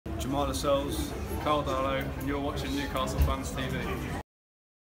Jamal Lascelles, Carl Darlow, and you're watching Newcastle Fans TV.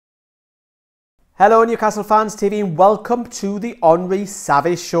 Hello Newcastle Fans TV and welcome to the Henri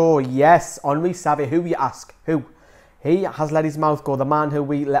Saivet show. Yes, Henri Saivet, who you ask? Who? He has let his mouth go. The man who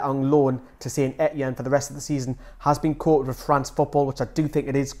we let on loan to Saint Etienne for the rest of the season has been quoted with France Football, which I do think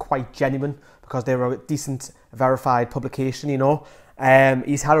it is quite genuine because they're a decent verified publication, you know.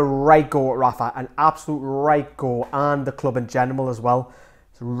 He's had a right go at Rafa, an absolute right go, and the club in general as well.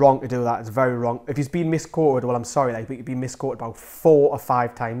 It's wrong to do that. It's very wrong. If he's been misquoted, well, I'm sorry, like, he's been misquoted about 4 or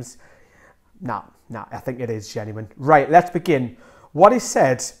 5 times. Nah, I think it is genuine. Right, let's begin. What he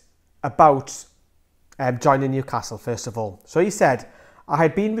said about joining Newcastle, first of all. So he said, I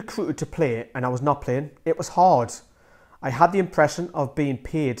had been recruited to play and I was not playing. It was hard. I had the impression of being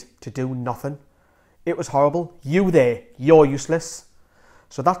paid to do nothing. It was horrible. You there, you're useless.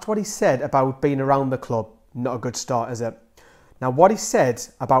 So that's what he said about being around the club. Not a good start, is it? Now, what he said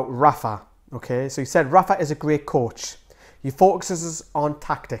about Rafa, okay? So he said, Rafa is a great coach. He focuses on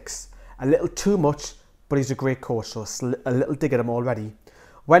tactics. A little too much, but he's a great coach. So a little dig at him already.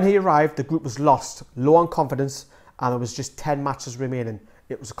 When he arrived, the group was lost, low on confidence, and there was just 10 matches remaining.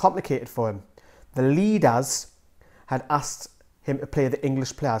 It was complicated for him. The leaders had asked him to play the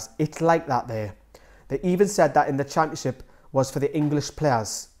English players. It's like that there. They even said that in the championship was for the English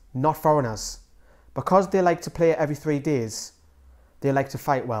players, not foreigners. Because they like to play every 3 days, they like to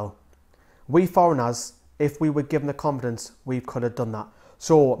fight well. We foreigners, if we were given the confidence, we could have done that.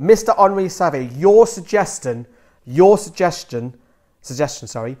 So, Mr. Henri Saivet, your suggestion,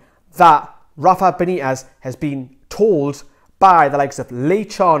 that Rafa Benitez has been told by the likes of Lee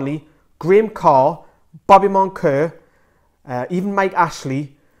Charnley, Graham Carr, Bobby Moncur, even Mike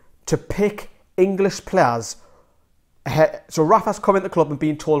Ashley, to pick English players. So Rafa's come into the club and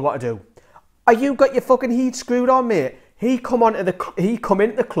being told what to do. Are you got your fucking heat screwed on, mate? He come into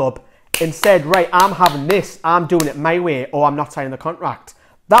the club and said, right, I'm having this, I'm doing it my way, or I'm not signing the contract.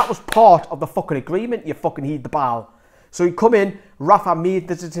 That was part of the fucking agreement, you fucking heed the ball. So he come in, Rafa made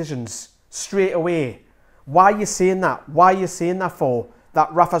the decisions straight away. Why are you saying that? Why are you saying that for?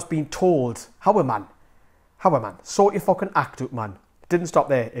 That Rafa's been told. How a man? Sort your fucking act out, man. It didn't stop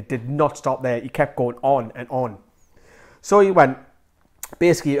there. It did not stop there. He kept going on and on. So he went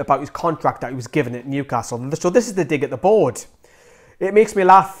basically about his contract that he was given at Newcastle. So this is the dig at the board. It makes me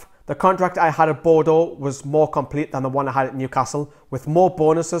laugh. The contract I had at Bordeaux was more complete than the one I had at Newcastle, with more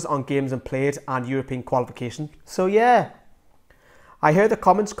bonuses on games and played and European qualification. So yeah, I heard the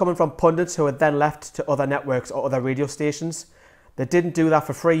comments coming from pundits who had then left to other networks or other radio stations. They didn't do that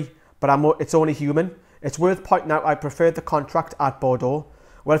for free, but it's only human. It's worth pointing out I preferred the contract at Bordeaux.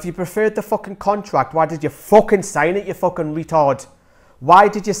 Well, if you preferred the fucking contract, why did you fucking sign it, you fucking retard? Why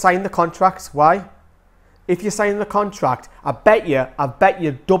did you sign the contract? Why? If you sign the contract, I bet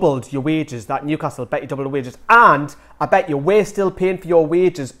you doubled your wages. That Newcastle, bet you doubled the wages. And I bet you we're still paying for your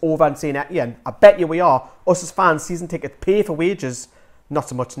wages over in Saint Etienne. I bet you we are. Us as fans, season tickets, pay for wages. Not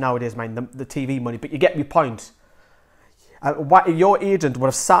so much nowadays, mind, the TV money, but you get my point. Your agent would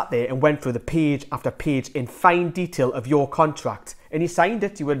have sat there and went through the page after page in fine detail of your contract. And he signed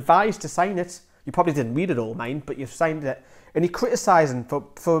it. You were advised to sign it. You probably didn't read it all, mind, but you signed it. And you're criticising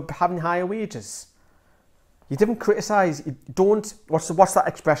for having higher wages. You didn't criticise. You don't. What's that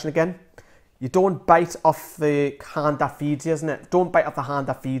expression again? You don't bite off the hand that feeds you, isn't it? Don't bite off the hand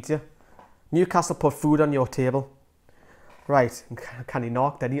that feeds you. Newcastle put food on your table. Right. Can he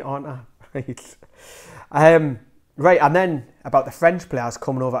knock? Then he aren't I? Right. Right. And then about the French players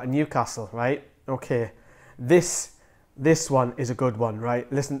coming over to Newcastle. Right. Okay. This one is a good one. Right.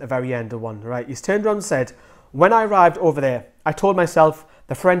 Listen to the very end of one. Right. He's turned around and said, when I arrived over there, I told myself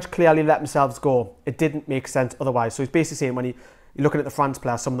the French clearly let themselves go. It didn't make sense otherwise. So he's basically saying when you're looking at the France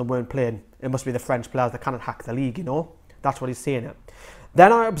players, some of them weren't playing. It must be the French players that cannot hack the league, you know? That's what he's saying. It.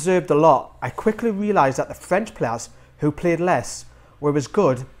 Then I observed a lot. I quickly realised that the French players who played less were as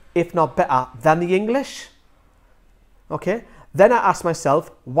good, if not better, than the English. Okay? Then I asked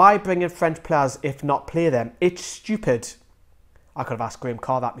myself, why bring in French players if not play them? It's stupid. I could have asked Graham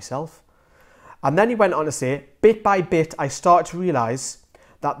Carr that myself. And then he went on to say, bit by bit, I started to realise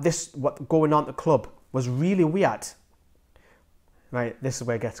that what going on at the club was really weird. Right, this is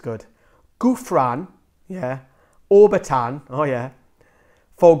where it gets good. Gouffran, yeah, Orbitan, oh yeah,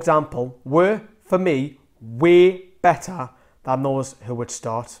 for example, were, for me, way better than those who would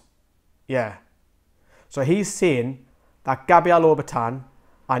start. Yeah. So he's saying that Gabriel Orbitan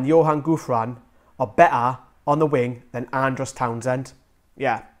and Johan Gouffran are better on the wing than Andros Townsend.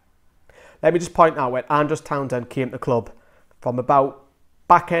 Yeah. Let me just point out when Andros Townsend came to the club from about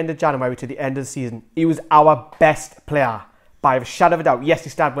back end of January to the end of the season, he was our best player. by a shadow of a doubt. Yes, he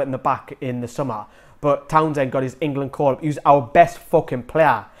started in the back in the summer, but Townsend got his England call. He was our best fucking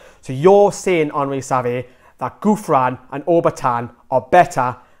player. So you're saying, Henri Saivet, that Gouffran and Obertan are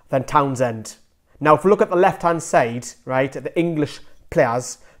better than Townsend. Now, if we look at the left-hand side, right, at the English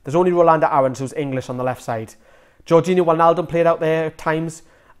players, there's only Rolando Aarons who's English on the left side. Jorginho Wijnaldum played out there at times.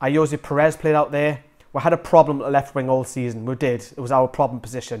 Jose Perez played out there. We had a problem at the left wing all season. We did. It was our problem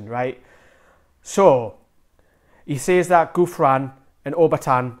position, right? So, he says that Gouffran and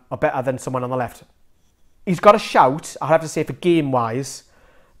Obertan are better than someone on the left. He's got a shout, I have to say, for game-wise,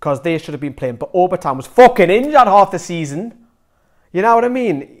 because they should have been playing. But Obertan was fucking injured half the season. You know what I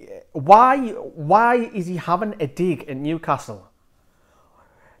mean? Why is he having a dig at Newcastle?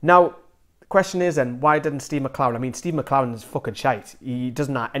 Now, the question is then, why didn't Steve McClaren? I mean, Steve McClaren is fucking shite. He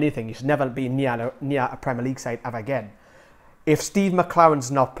doesn't have anything. He should never be near a Premier League side ever again. If Steve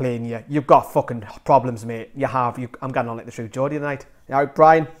McClaren's not playing you, you've got fucking problems, mate. You have. I'm going on like the truth, Geordie tonight. All right,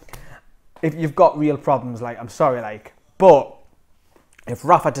 Brian? If you've got real problems, like, I'm sorry, like. But if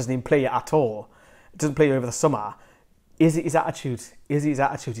Rafa doesn't even play you at all, doesn't play you over the summer, is it his attitude? Is it his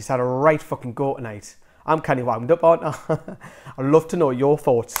attitude? He's had a right fucking go tonight. I'm kind of wound up, aren't I? I'd love to know your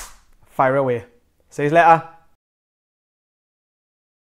thoughts. Fire away. See you later.